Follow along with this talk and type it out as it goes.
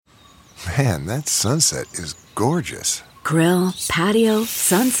Man, that sunset is gorgeous. Grill, patio,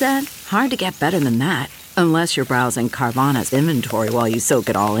 sunset. Hard to get better than that. Unless you're browsing Carvana's inventory while you soak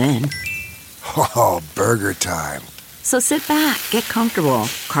it all in. Oh, burger time. So sit back, get comfortable.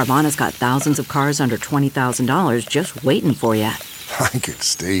 Carvana's got thousands of cars under $20,000 just waiting for you. I could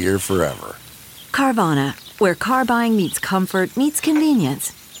stay here forever. Carvana, where car buying meets comfort meets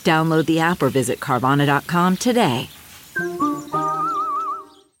convenience. Download the app or visit Carvana.com today.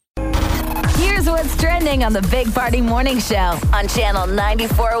 Here's what's trending on the Big Party Morning Show on Channel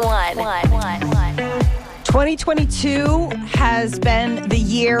 94.1. 2022 has been the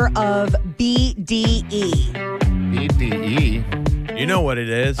year of BDE. BDE? You know what it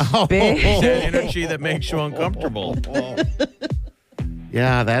is. Big. It's that energy that makes you uncomfortable.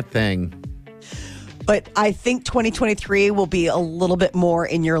 Yeah, that thing. But I think 2023 will be a little bit more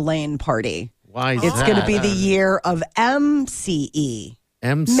in your lane, party. Why is It's that? going to be the year of MCE.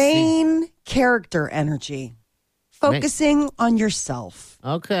 MC. Main character energy. Focusing on yourself.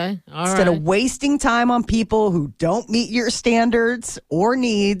 Okay. All Instead right. of wasting time on people who don't meet your standards or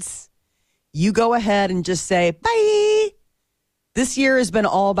needs, you go ahead and just say, bye. This year has been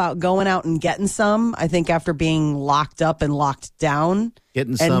all about going out and getting some. I think after being locked up and locked down.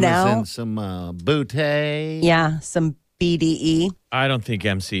 Getting and some now, is in some bootay. Yeah, some BDE. I don't think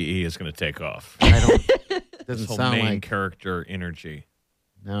MCE is going to take off. Doesn't This whole sound main like. character energy.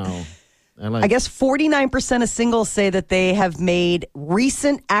 No. I guess 49% of singles say that they have made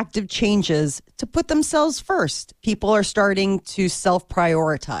recent active changes to put themselves first. People are starting to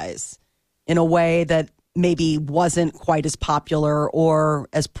self-prioritize in a way that maybe wasn't quite as popular or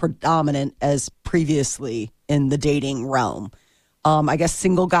as predominant as previously in the dating realm. I guess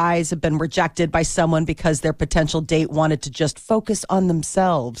single guys have been rejected by someone because their potential date wanted to just focus on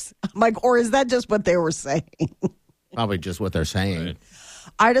themselves. I'm like, or is that just what they were saying? Probably just what they're saying. Right.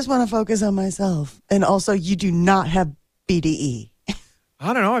 I just want to focus on myself. And also, you do not have BDE.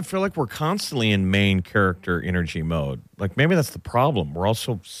 I don't know. I feel like we're constantly in main character energy mode. Like maybe that's the problem. We're all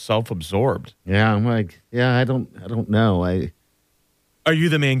so self-absorbed. Yeah, I'm like, I don't know. Are you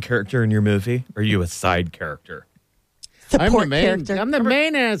the main character in your movie? Or are you a side character? I'm Support the main. character. I'm the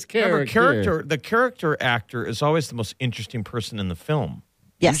main ass character. The character actor is always the most interesting person in the film.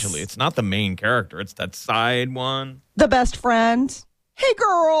 Yes. Usually, it's not the main character. It's that side one. The best friend. Hey,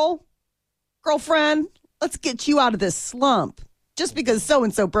 girlfriend, let's get you out of this slump. Just because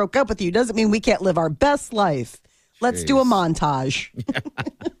so-and-so broke up with you doesn't mean we can't live our best life. Let's do a montage.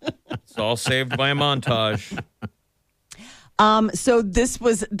 It's all saved by a montage. So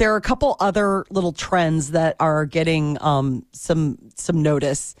there are a couple other little trends that are getting some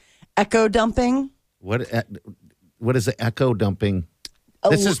notice. Echo dumping. What is the echo dumping?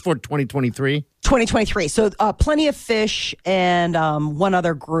 This is for 2023? 2023. So Plenty of Fish and one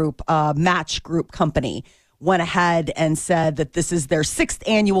other group, Match Group Company, went ahead and said that this is their 6th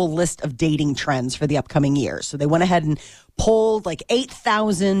annual list of dating trends for the upcoming year. So they went ahead and polled like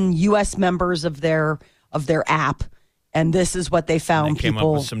 8,000 U.S. members of their app. And this is what they found. They came up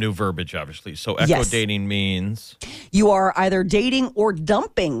with some new verbiage, obviously. So echo dating means you are either dating or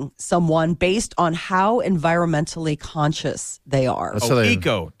dumping someone based on how environmentally conscious they are.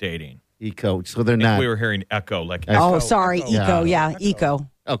 eco dating. Eco. So they're not. We were hearing echo. Like Oh, sorry. Eco. Yeah, eco.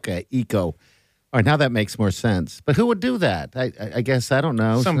 Okay, eco. All right, now that makes more sense. But who would do that? I guess, I don't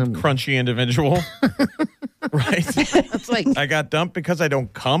know. Some crunchy individual. Right? It's like, I got dumped because I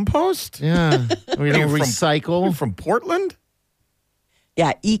don't compost? yeah. We don't You're recycle. You're from Portland?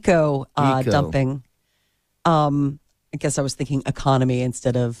 Yeah, eco. Eco. Dumping. I guess I was thinking economy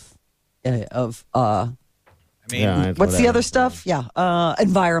instead of. I mean, Yeah, What's the whatever. other stuff? Yeah,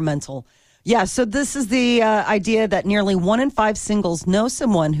 environmental. Yeah, so this is the idea that nearly 1 in 5 singles know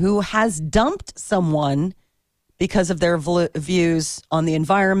someone who has dumped someone because of their views on the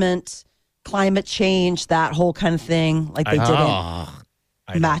environment, climate change, that whole kind of thing. Like they didn't I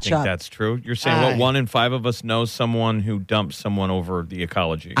don't match think up. that's true. You're saying 1 in 5 of us know someone who dumped someone over the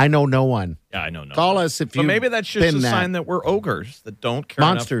ecology. I know no one. Yeah, I know. No. Call us if you. But maybe that's just a sign that we're ogres that don't care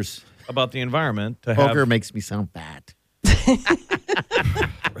monsters enough about the environment to have. Ogre makes me sound bad.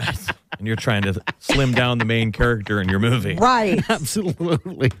 Right. And you're trying to slim down the main character in your movie. Right.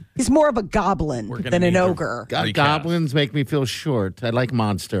 Absolutely. He's more of a goblin We're gonna than an need to- ogre. Recast. Goblins make me feel short. I like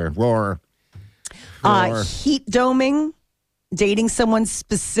monster. Roar. Heat doming, dating someone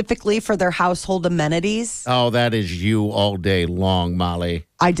specifically for their household amenities. Oh, that is you all day long, Molly.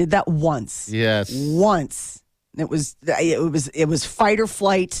 I did that once. Yes. Once. It was fight or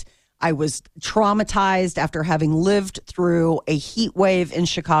flight. I was traumatized after having lived through a heat wave in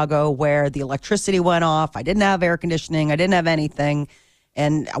Chicago where the electricity went off. I didn't have air conditioning. I didn't have anything.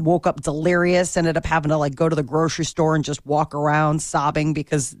 and I woke up delirious, ended up having to like go to the grocery store and just walk around sobbing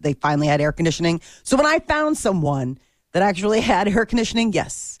because they finally had air conditioning. So when I found someone that actually had air conditioning,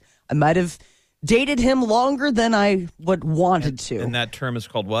 yes, I might have dated him longer than I would wanted to. And that term is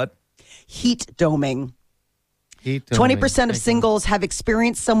called what? Heat doming. 20% 20% of singles have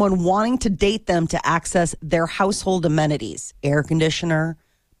experienced someone wanting to date them to access their household amenities. Air conditioner,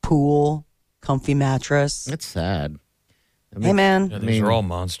 pool, comfy mattress. It's sad. I mean, Hey, man, Yeah, these are all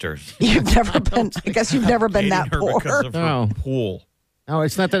monsters. you've never been, I guess you've never been that Dating her because poor. of her No. pool. No,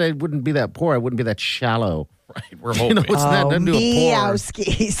 it's not that I wouldn't be that poor. I wouldn't be that shallow. Right. We're You hoping. know, it's not nothing to a poor.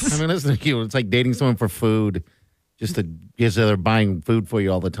 Meowskis. I mean, listen to you. It's like dating someone for food, just to because they're buying food for you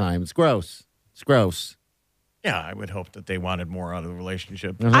all the time. It's gross. It's gross. Yeah, I would hope that they wanted more out of the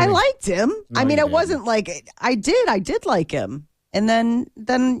relationship. I liked him. I mean, you it wasn't like I did like him. And then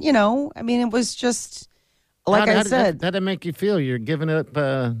I mean, it was just like I said. How'd that make you feel? You're giving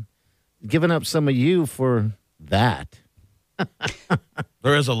up some of you for that.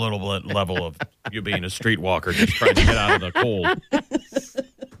 There is a little bit level of you being a streetwalker just trying to get out of the cold.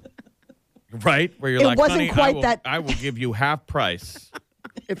 Right? Where you're It like, wasn't honey, quite that- I will give you half price.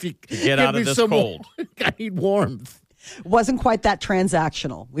 If you get out of this cold. I need warmth. Wasn't quite that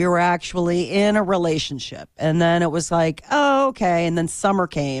transactional. We were actually in a relationship. And then it was like, oh, okay. And then summer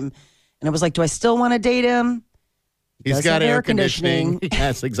came. And it was like, do I still want to date him? He's Does got have air conditioning.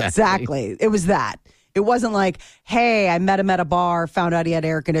 Yes, exactly. Exactly. It was that. It wasn't like, hey, I met him at a bar, found out he had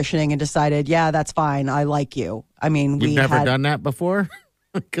air conditioning, and decided, yeah, that's fine. I like you. I mean, You've we never had, done that before?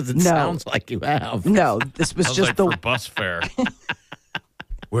 Because it No. sounds like you have. No, this was Sounds just like the for bus fare.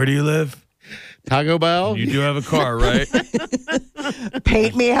 Where do you live? Taco Bell? You do have a car, right?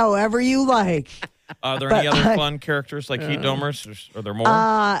 paint me however you like. Are there any other fun characters like heat domers? Are there more?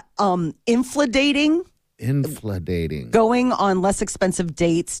 Infladating, Infladating. going on less expensive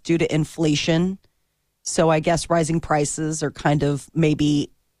dates due to inflation. So I guess rising prices are kind of maybe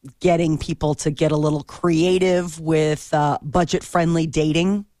getting people to get a little creative with budget-friendly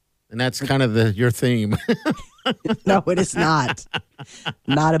dating. And that's kind of your theme. No, it is not.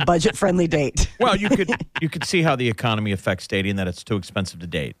 Not a budget-friendly date. Well, you could see how the economy affects dating, that it's too expensive to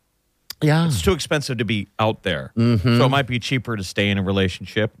date. Yeah. It's too expensive to be out there. So it might be cheaper to stay in a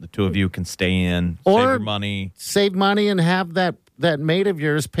relationship. The two of you can stay in, save Or- your money. Save money and have that mate of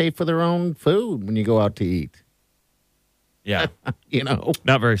yours pay for their own food when you go out to eat. Yeah. You know?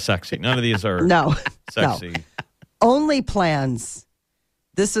 Not very sexy. None of these are No. sexy. No. Only plans.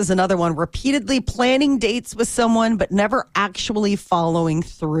 This is another one. Repeatedly planning dates with someone, but never actually following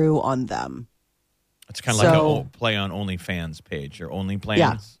through on them. It's kind of like So- a play on OnlyFans page or OnlyPlans.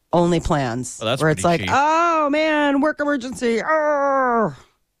 Yeah. Only plans. Well, that's where it's like, pretty cheap. oh, man, work emergency.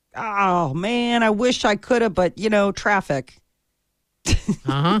 Oh, man, I wish I could have, but, traffic.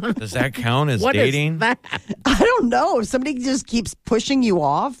 Does that count as What is dating? that? I don't know. If somebody just keeps pushing you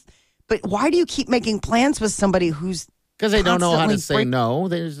off, but why do you keep making plans with somebody who's Because they don't know how to constantly say break- no.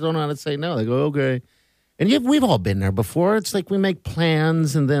 They just don't know how to say no. They go, okay. And we've all been there before. It's like we make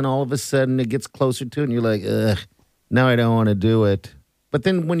plans, and then all of a sudden it gets closer to it, and you're like, ugh, now I don't want to do it. But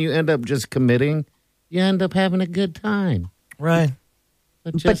then when you end up just committing, you end up having a good time. Right.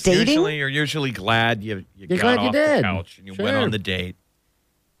 But just, dating? You're usually glad you You're got glad you off did. the couch and you went Sure. on the date.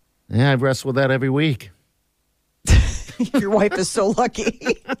 Yeah, I wrestle with that every week. Your wife is so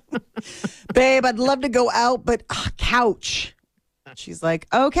lucky. Babe, I'd love to go out, but couch. She's like,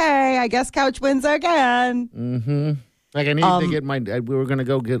 okay, I guess couch wins again. Like I need to get we were going to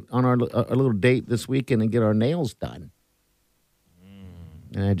go get on our little date this weekend and get our nails done.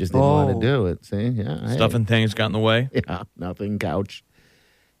 And I just didn't want to do it. See? Yeah. hey. Stuff and things got in the way. Yeah, nothing. Couch.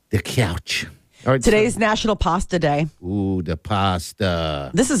 The couch. All right, Today's National Pasta Day. Ooh, the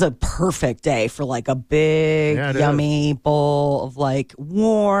pasta. This is a perfect day for like a big, Yeah, it yummy bowl of like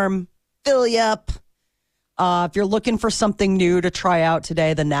warm, fill you up. If you're looking for something new to try out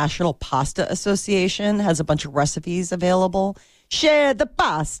today, the National Pasta Association has a bunch of recipes available.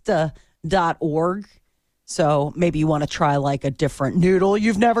 Sharethepasta.org. So maybe you want to try like a different noodle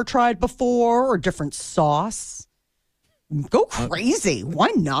you've never tried before or different sauce. Go crazy. Why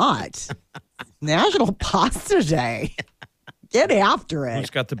not? National Pasta Day. Get after Who's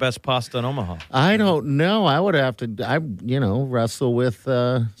it. got the best pasta in Omaha? I don't know. I would have to, wrestle with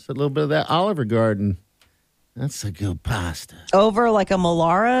a little bit of that Olive Garden. That's a good pasta. Over like a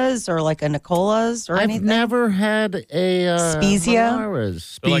Malara's or like a Nicola's or I've anything? never had a Spezia?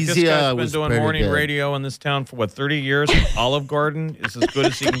 Malara's. But like this Spezia guy's been was doing pretty morning good. radio in this town for 30 years. Olive Garden is as good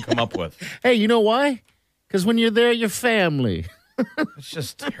as he can come up with. Hey, you know why? Because when you're there, you're family. It's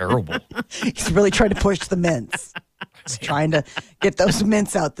just terrible. He's really trying to push the mints. Just trying to get those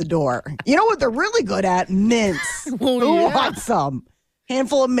mints out the door. You know what they're really good at? Mints. Well, Who yeah. wants some?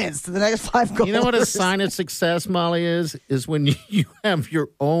 Handful of mints to the next 5 goals. You know what a sign of success, Molly, is? Is when you have your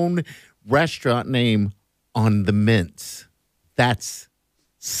own restaurant name on the mints. That's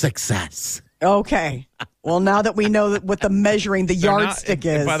success. Okay. Well, now that we know what the measuring, the They're not- yardstick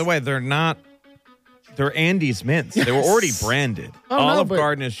and is. by the way, they're not. They're Andy's Mints. They were already branded. Oh, no, Olive but-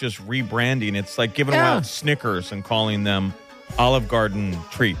 Garden is just rebranding. It's like giving Yeah. out Snickers and calling them Olive Garden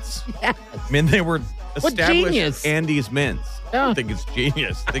treats. I mean, they were What established genius. Andy's Mints. I Yeah. don't think it's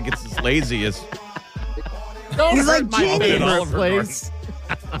genius. I think it's as lazy as Don't He's hurt like my genius. favorite Olive Garden. place.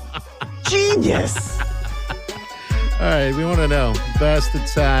 Genius. All right, we want to know best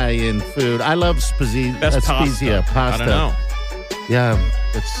Italian food. I love best spezia pasta. pasta. I don't know. Yeah,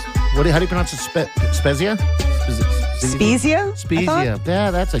 it's how do you pronounce it? Spezia? Spezia? Spezia.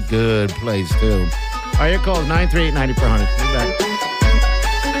 Yeah, that's a good place too. All right, your call is 938-9400. Be back.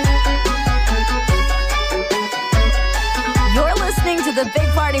 You're listening to the Big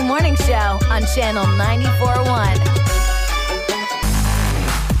Party Morning Show on Channel 94.1.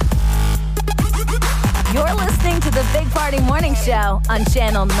 You're listening to the Big Party Morning Show on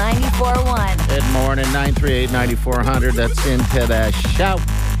Channel 94.1. Good morning, 938-9400. That's into the show.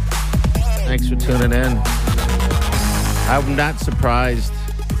 Thanks for tuning in. I'm not surprised.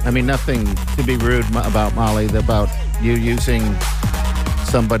 I mean, nothing to be rude about Molly, about you using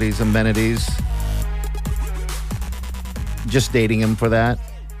somebody's amenities. Just dating him for that.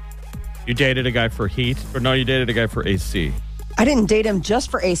 You dated a guy for heat, or no? You dated a guy for AC. I didn't date him just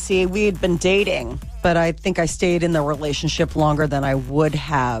for AC. We had been dating, but I think I stayed in the relationship longer than I would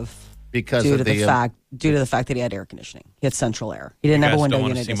have Because due of to the the fact that he had air conditioning. He had central air. He didn't You have a guys window don't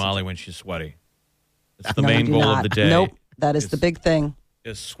want to unit. see Molly when she's sweaty. It's the No, I main do goal not. of the day. Nope, that is Is- the big thing.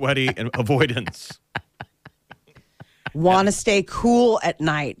 Is sweaty and avoidance. Want to stay cool at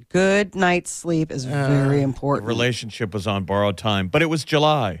night. Good night's sleep is very The important. relationship was on borrowed time, but it was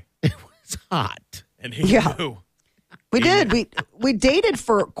July, it's hot. and he Yeah. knew. We did. We dated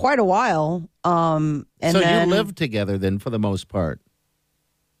for quite a while. And So then, you lived together then for the most part.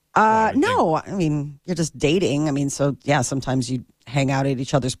 no, I mean, you're just dating. I mean, so yeah, sometimes you hang out at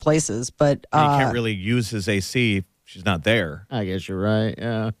each other's places, but And he can't really use his AC if she's not there. I guess you're right.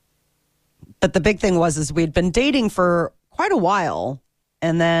 Yeah. But the big thing is we'd been dating for quite a while,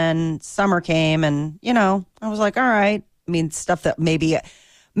 and then summer came, and I was like, all right. I mean, stuff that maybe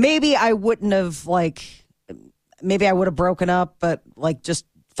I wouldn't have maybe I would have broken up, but just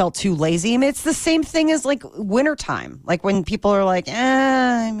felt too lazy. I mean, it's the same thing as wintertime. Like when people are like,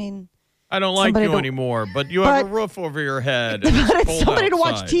 I mean, I don't like Somebody you to- anymore, but you have a but- roof over your head. but And it's it's cold somebody to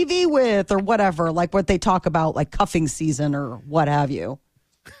watch outside. TV with or whatever, like what they talk about, like cuffing season or what have you.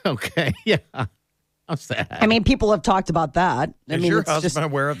 Okay. Yeah. How sad. I mean, people have talked about that. I Is mean, your it's husband just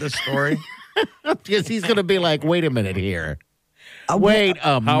aware of this story? Because he's going to be like, wait a minute here. Wait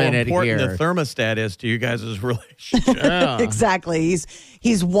a How minute important here. the thermostat is to you guys' relationship? Yeah. exactly.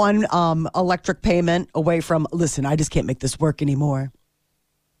 He's one electric payment away from. Listen, I just can't make this work anymore.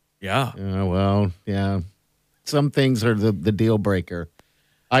 Yeah. Yeah, well, yeah. Some things are the deal breaker.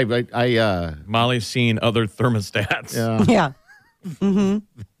 I Molly's seen other thermostats. yeah, Yeah.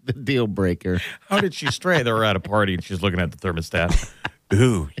 the deal breaker. How did she stray? They were at a party and she's looking at the thermostat.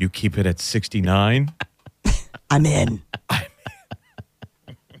 Ooh, you keep it at 69? I'm in.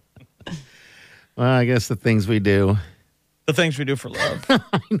 Well, I guess the things we do, The things we do for love.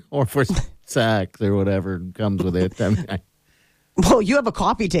 or for sex or whatever comes with it. I mean, Well, you have a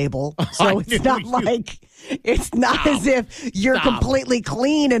coffee table, so it's not like it's not as if you're completely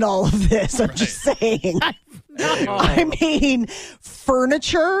clean in all of this. I'm just saying. I mean,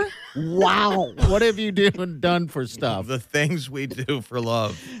 furniture. Wow. what have you done for stuff? The things we do for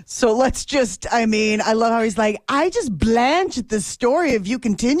love. So let's just, I mean, I love how he's like, I just blanch at the story of you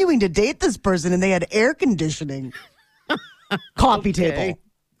continuing to date this person and they had air conditioning. Coffee table.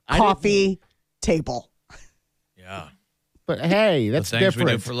 Coffee table. Yeah. But hey, The that's things we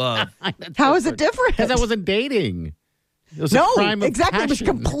do different. for love. How is it different? Because I wasn't dating. It was a No, crime of exactly. It was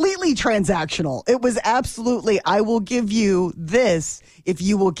passion. completely transactional. It was absolutely, I will give you this if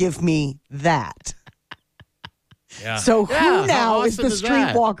you will give me that. Yeah. So Yeah, who how now is awesome the is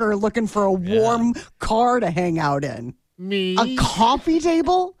that? streetwalker looking for a warm car to hang out in? Me. A coffee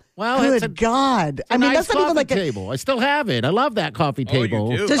table? Well, Good it's a- God. I I mean, nice that's not even coffee like a. table. I still have it. I love that coffee Oh, you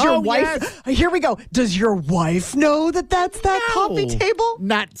table. do? Does your Oh, wife? yes. Here we go. Does your wife know that that's that coffee No. table?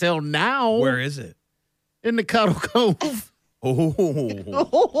 Not till now. Where is it? In the Cuddle Cove. Oh.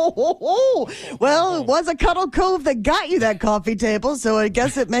 Well, it was a Cuddle Cove that got you that coffee table, so I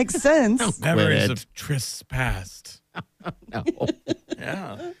guess it makes sense. Memories it. of trysts past. No.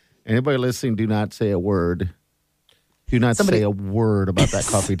 Yeah. Anybody listening, do not say a word. Do not say a word about that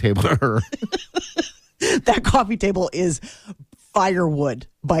coffee table to her. That coffee table is firewood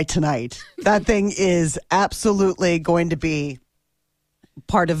by tonight. That thing is absolutely going to be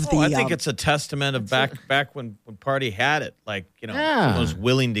part of the. I think it's a testament of back when Party had it. Like, someone was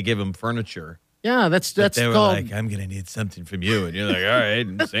willing to give him furniture. Yeah, that's they were called. like, I'm going to need something from you. And you're like, all right,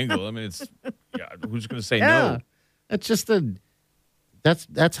 and single. I mean, who's going to say Yeah, no? that's just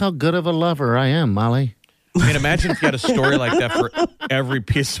that's how good of a lover I am, Molly. I mean, imagine if you had a story like that for every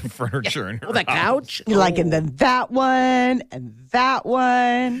piece of furniture in your That house. couch. You're like, and then that one, and that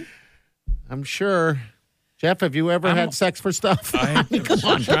one. I'm sure. Jeff, have you ever had sex for stuff? I'm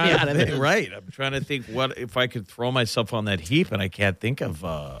trying to think, right. I'm trying to think what if I could throw myself on that heap, and I can't think of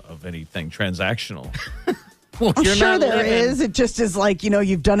anything transactional. Well, I'm you're sure not there living. is. It just is like,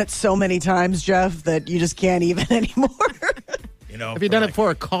 you've done it so many times, Jeff, that you just can't even anymore. Have you done it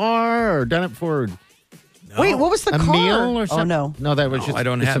for a car or done it for Wait, what was the a car? meal or something? Oh, no. No, that was just. I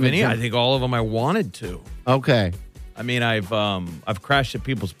don't just have an any. I example. think all of them I wanted to. Okay. I mean, I've crashed at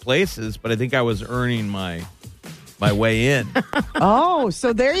people's places, but I think I was earning my way in. Oh,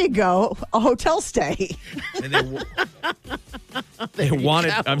 so there you go. A hotel stay. And they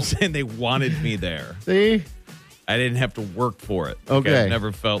wanted. I'm saying they wanted me there. See? I didn't have to work for it. Okay. I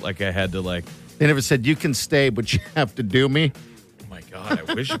never felt like I had to They never said, you can stay, but you have to do me. Oh my God!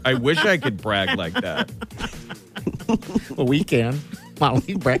 I wish I could brag like that. Well, we can.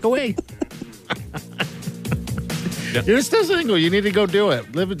 Molly, break away. You're still single. You need to go do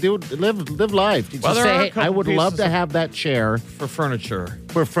it. Live life. You Well, just there are say, a hey, couple I would love pieces to of- have that chair For furniture.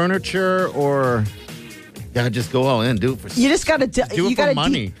 for furniture, or just go all in. Do it for You just got to do it you for got to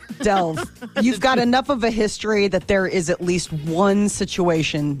money. delve. You've got enough of a history that there is at least one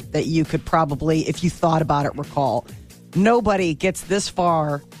situation that you could probably, if you thought about it, recall. Nobody gets this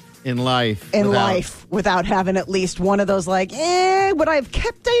far in life. in life without having at least one of those, like, would I have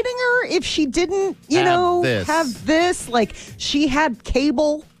kept dating her if she didn't, have this? Like, she had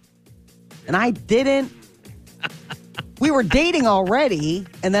cable and I didn't. We were dating already,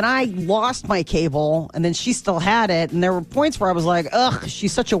 and then I lost my cable, and then she still had it. And there were points where I was like, ugh,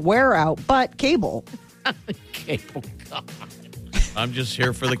 she's such a wear out, but cable. Cable. God. I'm just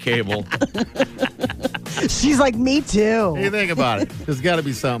here for the cable. She's like, me too. What do you think about it? There's got to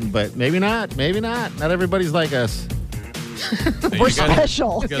be something, but maybe not. Maybe not. Not everybody's like us. We're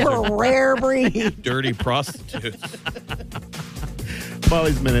special. you guys We're a rare breed. Dirty prostitutes.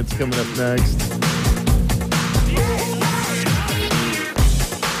 Molly's Minutes coming up next.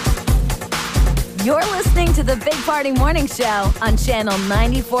 You're listening to the Big Party Morning Show on Channel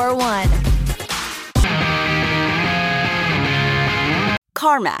 94.1.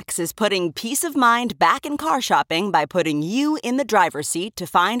 CarMax is putting peace of mind back in car shopping by putting you in the driver's seat to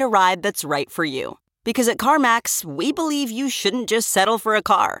find a ride that's right for you. Because at CarMax, we believe you shouldn't just settle for a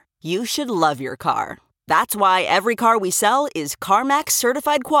car. You should love your car. That's why every car we sell is CarMax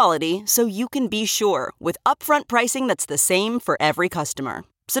certified quality, so you can be sure with upfront pricing that's the same for every customer.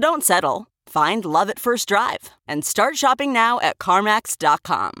 So don't settle. Find love at first drive and start shopping now at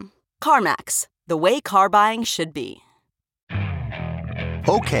CarMax.com. CarMax, the way car buying should be.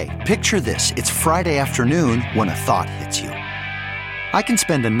 Okay, picture this. It's Friday afternoon when a thought hits you. I can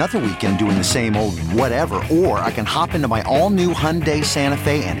spend another weekend doing the same old whatever, or I can hop into my all-new Hyundai Santa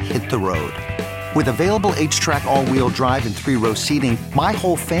Fe and hit the road. With available H-Track all-wheel drive and 3-row seating, my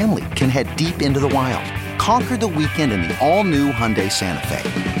whole family can head deep into the wild. Conquer the weekend in the all-new Hyundai Santa Fe.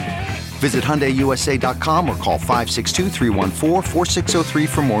 Visit HyundaiUSA.com or call 562-314-4603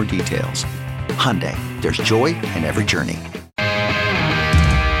 for more details. Hyundai, there's joy in every journey.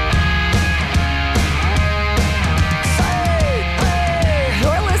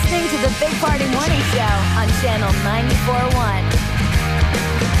 You're listening to the Big Party Morning Show on Channel 94.1.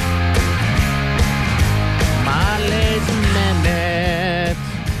 Molly's Minute.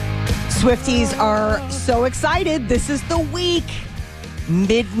 Swifties are so excited. This is the week.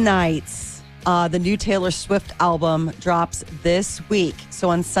 Midnights. The new Taylor Swift album drops this week. So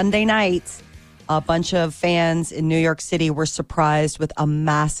on Sunday night, a bunch of fans in New York City were surprised with a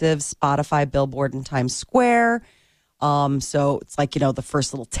massive Spotify billboard in Times Square. So it's like, the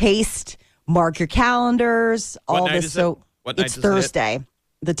first little taste. Mark your calendars. What all night this. is So it? What night it's does it hit? Thursday.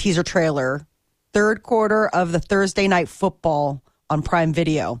 The teaser trailer. Third quarter of the Thursday Night Football on Prime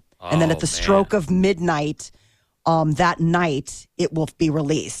Video. And then at the stroke of midnight, that night, it will be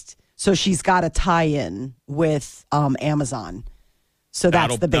released. So she's got a tie-in with Amazon. So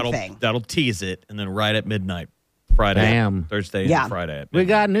that's the big thing. That'll tease it, and then right at midnight, Friday, Bam. Thursday, Yeah. and Friday. At We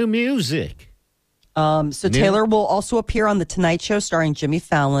midnight. got new music. So Taylor will also appear on The Tonight Show starring Jimmy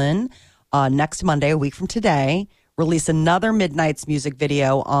Fallon next Monday, a week from today. Release another Midnight's music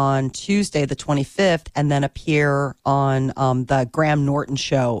video on Tuesday, the 25th, and then appear on the Graham Norton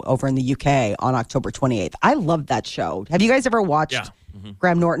show over in the UK on October 28th. I love that show. Have you guys ever watched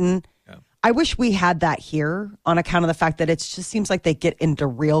Graham Norton? Yeah. I wish we had that here on account of the fact that it just seems like they get into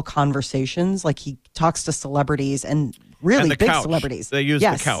real conversations. Like he talks to celebrities and really big couch. Celebrities. They use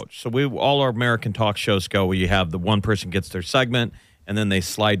the couch. So all our American talk shows go where you have the one person gets their segment, and then they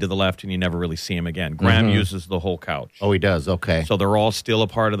slide to the left, and you never really see him again. Graham uses the whole couch. Oh, he does? Okay. So they're all still a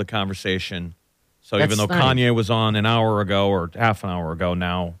part of the conversation. So That's even though nice. Kanye was on an hour ago or half an hour ago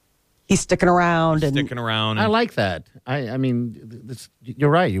now, he's sticking around. I like that. I mean,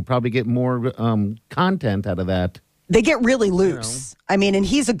 you're right. You probably get more content out of that. They get really loose. I mean, and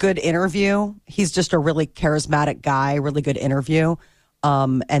he's a good interview. He's just a really charismatic guy, really good interview.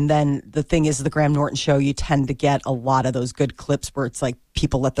 And then the thing is, the Graham Norton show, you tend to get a lot of those good clips where it's like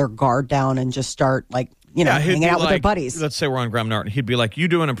people let their guard down and just start hanging out with their buddies. Let's say we're on Graham Norton. He'd be like, you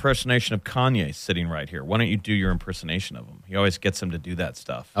do an impersonation of Kanye sitting right here. Why don't you do your impersonation of him? He always gets him to do that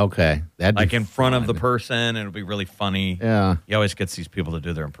stuff. Okay. That'd like be in front fun. of the person, and it'll be really funny. Yeah. He always gets these people to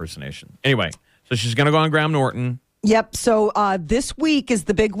do their impersonation. Anyway, so she's going to go on Graham Norton. Yep. So this week is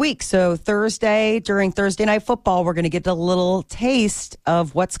the big week. So Thursday, during Thursday Night Football, we're going to get a little taste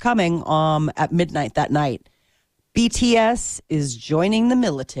of what's coming at midnight that night. BTS is joining the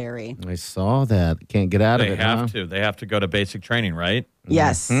military. I saw that. Can't get out of it. They have to. They have to go to basic training, right?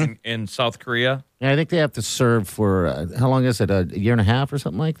 Yes. In South Korea? Yeah, I think they have to serve for, how long is it, a year and a half or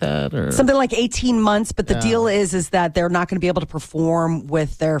something like that? Or something like 18 months. But the deal is that they're not going to be able to perform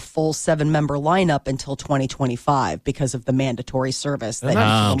with their full 7-member lineup until 2025 because of the mandatory service. Doesn't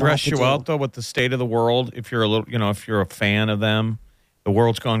that stress you out, though, with the state of the world? If you're if you're a fan of them, the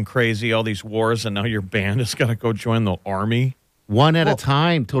world's gone crazy, all these wars, and now your band is going to go join the army? One at a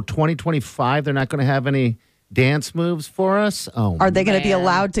time. Till 2025, they're not going to have any dance moves for us? Are they going to be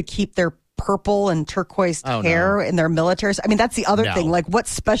allowed to keep their purple and turquoise hair in their military? I mean, that's the other thing. Like, what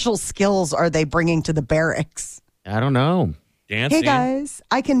special skills are they bringing to the barracks? I don't know. Dancing. Hey, guys,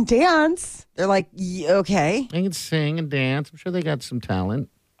 I can dance. They're like, okay. They can sing and dance. I'm sure they got some talent.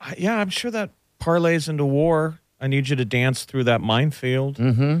 Yeah, I'm sure that parlays into war. I need you to dance through that minefield.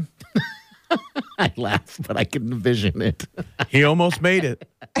 Mm-hmm. I laugh, but I can envision it. He almost made it.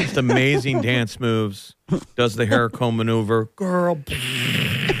 Just amazing dance moves. Does the hair comb maneuver. Girl.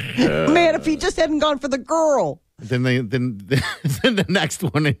 Man, if he just hadn't gone for the girl. Then the next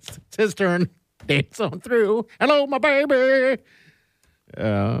one is it's his turn. Dance on through. Hello, my baby.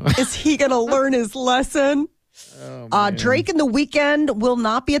 Is he going to learn his lesson? Drake and The Weeknd will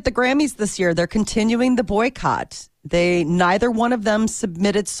not be at the Grammys this year. They're continuing the boycott. Neither one of them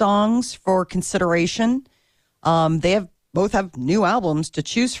submitted songs for consideration. They both have new albums to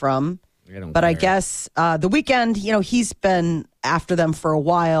choose from. But I guess The Weeknd, he's been after them for a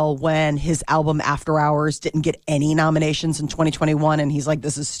while when his album After Hours didn't get any nominations in 2021. And he's like,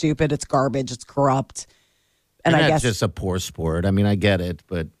 this is stupid. It's garbage. It's corrupt. And I guess that's just a poor sport. I mean, I get it.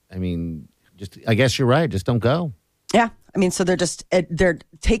 But I mean, I guess you're right. Just don't go. Yeah. I mean, so they're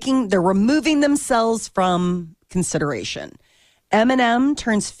removing themselves from consideration. Eminem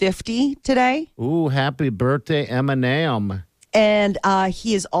turns 50 today. Ooh, happy birthday, Eminem. And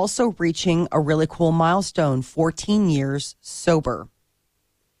he is also reaching a really cool milestone, 14 years sober.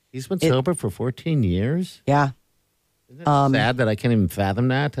 He's been sober for 14 years? Yeah. Isn't that sad that I can't even fathom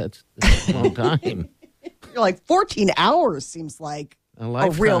that? That's a long time. You're like, 14 hours seems like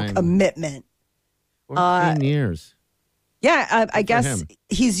a real commitment. 14 years. Yeah, I guess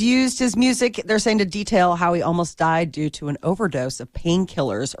he's used his music, they're saying, to detail how he almost died due to an overdose of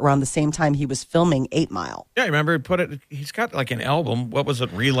painkillers around the same time he was filming 8 Mile. Yeah, remember he's got like an album. What was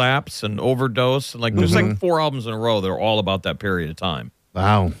it? Relapse and Overdose. And there's like 4 albums in a row that are all about that period of time.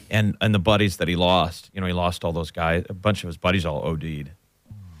 Wow. And the buddies that he lost. He lost all those guys. A bunch of his buddies all OD'd.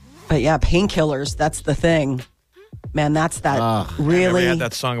 But yeah, painkillers, that's the thing. Man, that's that really. Remember he had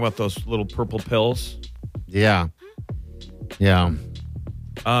that song about those little purple pills? Yeah. Yeah.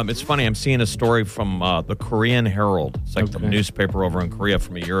 It's funny. I'm seeing a story from the Korean Herald. It's like the newspaper over in Korea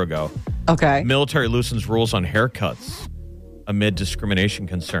from a year ago. Okay. Military loosens rules on haircuts amid discrimination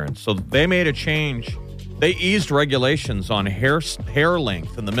concerns. So they made a change. They eased regulations on hair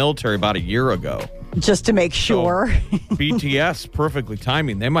length in the military about a year ago. Just to make sure. So BTS, perfectly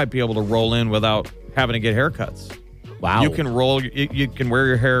timing. They might be able to roll in without having to get haircuts. Wow. You can you can wear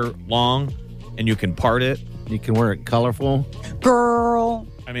your hair long and you can part it. You can wear it colorful. Girl.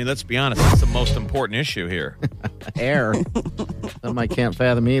 I mean, let's be honest. That's the most important issue here. Hair. Something I can't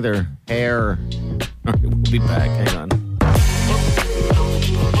fathom either. Hair. All right, we'll be back. Hang on.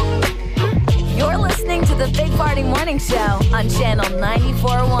 You're listening to the Big Party Morning Show on Channel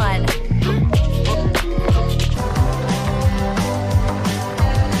 94.1.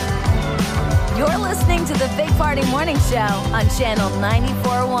 You're listening to the Big Party Morning Show on Channel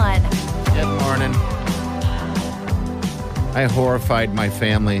 94.1. Good morning. I horrified my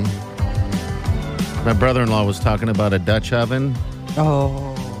family. My brother-in-law was talking about a Dutch oven,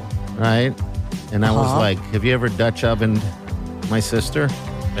 Oh. right? And I was like, have you ever Dutch ovened my sister?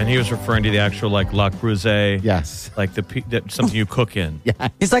 And he was referring to the actual like La Creuset. Yes. Like something you cook in. Yeah.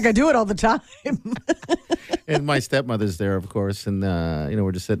 He's like, I do it all the time. And my stepmother's there, of course. And,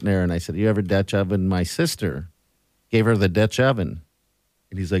 we're just sitting there. And I said, you ever Dutch oven my sister? Gave her the Dutch oven.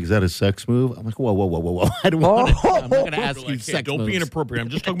 And he's like, is that a sex move? I'm like, whoa. I don't want to. I'm not going to ask you Like, hey, sex don't moves. be inappropriate. I'm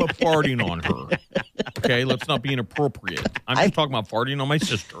just talking about farting on her. Okay, let's not be inappropriate. I'm just talking about farting on my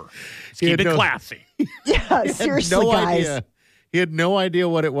sister. Let's keep it classy. Yeah, seriously, no guys. idea. He had no idea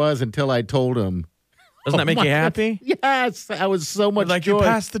what it was until I told him. Doesn't that make you happy? Yes. I was so much Like joy. you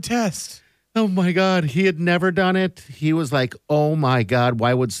passed the test. Oh, my God. He had never done it. He was like, oh, my God,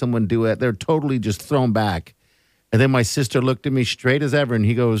 why would someone do it? They're totally just thrown back. And then my sister looked at me straight as ever, and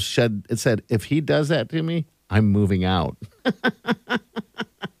he goes, it said, if he does that to me, I'm moving out.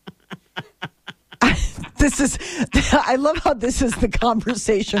 I love how this is the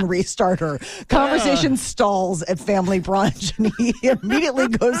conversation restarter. Conversation stalls at family brunch, and he immediately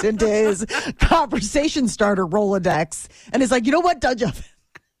goes into his conversation starter Rolodex and is like, you know what, Dutch oven?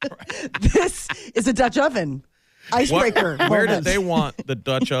 This is a Dutch oven. Icebreaker. Where did moment. they want the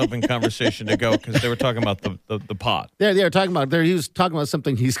Dutch oven conversation to go? Because they were talking about the pot. They were talking about, he was talking about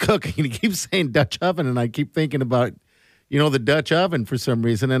something he's cooking, and he keeps saying Dutch oven, and I keep thinking about, the Dutch oven for some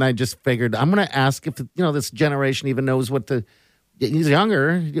reason. And I just figured, I'm going to ask if, this generation even knows he's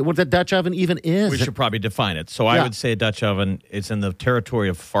younger, what the Dutch oven even is. We should probably define it. So I would say a Dutch oven is in the territory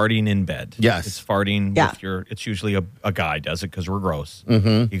of farting in bed. Yes. It's farting with it's usually a guy does it because we're gross.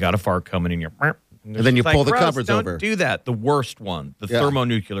 Mm-hmm. You got a fart coming in your... And then you pull the covers don't over. Do that. The worst one, the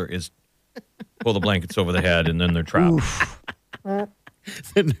thermonuclear, is pull the blankets over the head and then they're trapped. Then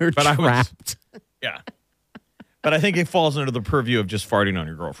they're trapped. Yeah. But I think it falls under the purview of just farting on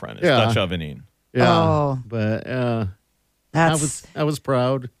your girlfriend. It's Yeah. Dutch ovening. Yeah. Oh. But That's I was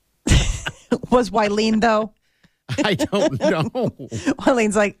proud. was Wileen though. I don't know.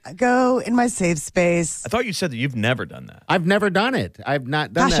 Wileen's like, go in my safe space. I thought you said that you've never done that. I've never done it. I've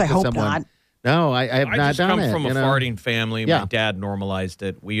not done Gosh, that I to hope someone. not. No, I have I not just done come it. from a farting family. Yeah. My dad normalized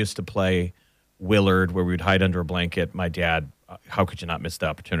it. We used to play Willard where we'd hide under a blanket. My dad, how could you not miss the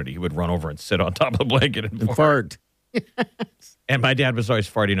opportunity? He would run over and sit on top of the blanket and fart. And my dad was always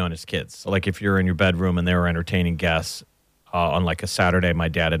farting on his kids. So like if you're in your bedroom and they were entertaining guests, on like a Saturday, my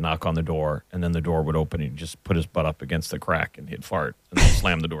dad would knock on the door and then the door would open and he'd just put his butt up against the crack and he'd fart and then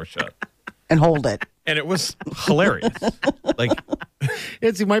slam the door shut. And hold it. And it was hilarious. Like,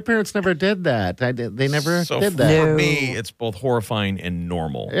 See, my parents never did that. They never so did for that. me, it's both horrifying and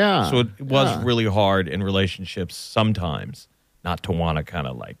normal. Yeah. So it was really hard in relationships sometimes not to want to kind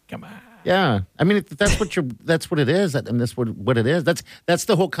of like, come on. Yeah, I mean that's what it is. I mean, that's what it is. That's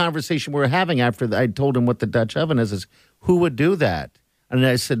the whole conversation we're having after I told him what the Dutch oven is who would do that? And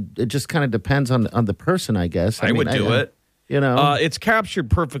I said it just kind of depends on the person, I guess. I would do it. It's captured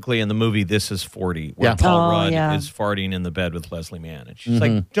perfectly in the movie This Is 40, where Yeah. Paul Oh, Rudd yeah. is farting in the bed with Leslie Mann. And she's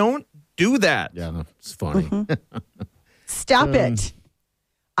like, don't do that. yeah, no, it's funny. Stop it.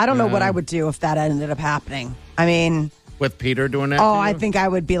 I don't know what I would do if that ended up happening. I mean, With Peter doing that. oh, to I you? think I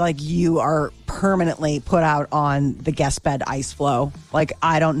would be like, you are permanently put out on the guest bed ice flow. Like,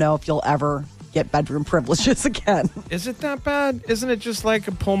 I don't know if you'll ever get bedroom privileges again. Is it that bad? Isn't it just like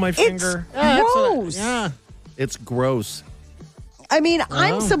a pull my It's finger? gross. It's gross. I mean,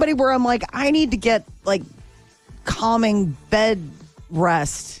 I'm somebody where I'm like, I need to get like calming bed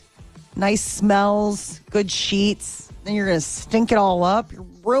rest, nice smells, good sheets. Then you're going to stink it all up. You're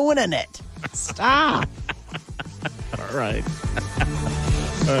ruining it. Stop. All right.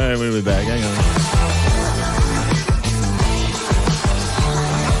 All right, we'll be back. Hang on.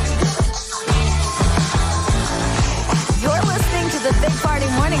 You're listening to the Big Party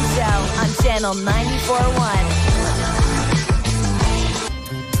Morning Show on Channel 94.1.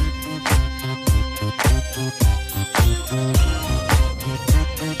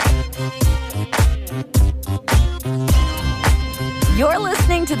 You're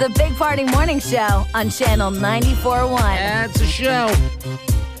listening to the Big Party Morning Show on Channel 94.1. That's a show.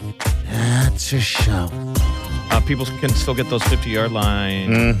 That's a show. People can still get those 50-yard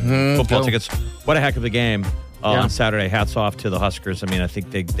line football Go. tickets. What a heck of a game. on Saturday. Hats off to the Huskers. I mean, I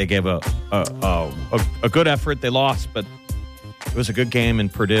think they gave a good effort. They lost, but it was a good game in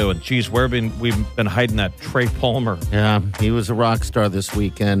Purdue. And, geez, we've been hiding that Trey Palmer. Yeah, he was a rock star this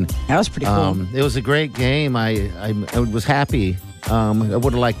weekend. That was pretty cool. It was a great game. I was happy. I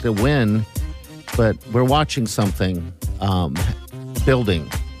would have liked to win, but we're watching something building.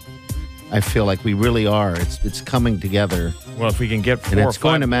 I feel like we really are. It's coming together. Well, if we can get 4 and or it's 5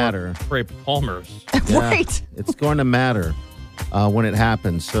 going to more matter. Trey Palmers. Right. It's going to matter when it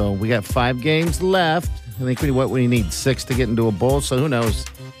happens. So we got 5 games left. I think we need 6 to get into a bowl. So who knows?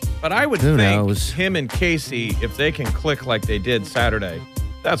 But I would think him and Casey, if they can click like they did Saturday,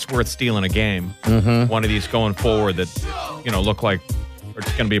 that's worth stealing a game. Mm-hmm. One of these going forward that, look like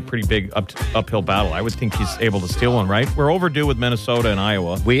it's going to be a pretty big uphill battle. I would think he's able to steal one, right? We're overdue with Minnesota and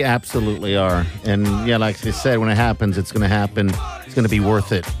Iowa. We absolutely are. And, like I said, when it happens, it's going to happen. It's going to be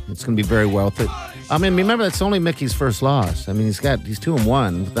worth it. It's going to be very worth it. I mean, remember, that's only Mickey's first loss. I mean, he's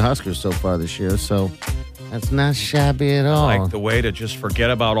 2-1 with the Huskers so far this year, so that's not shabby at all. I like the way to just forget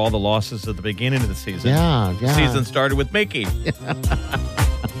about all the losses at the beginning of the season. Yeah. The season started with Mickey. All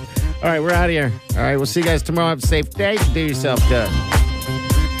right, we're out of here. All right, we'll see you guys tomorrow. Have a safe day. Do yourself good.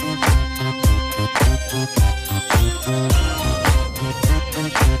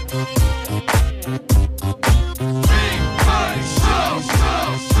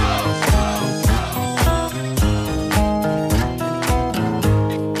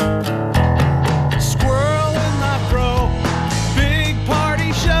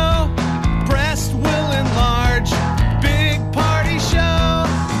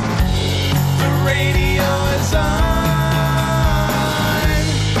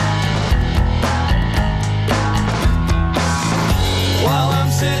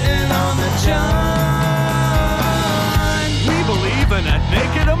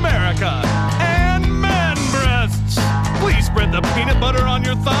 Spread the peanut butter on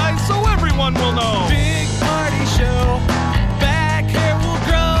your thighs so everyone will know. Big party show. Back hair will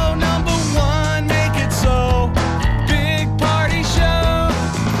grow. Number 1, make it so. Big party show.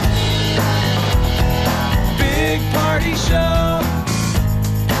 Big party show.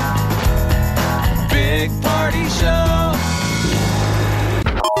 Big party show.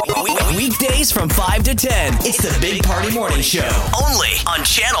 Weekdays from 5 to 10. It's the Big Party Morning Show. Only on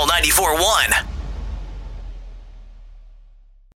Channel 94.1.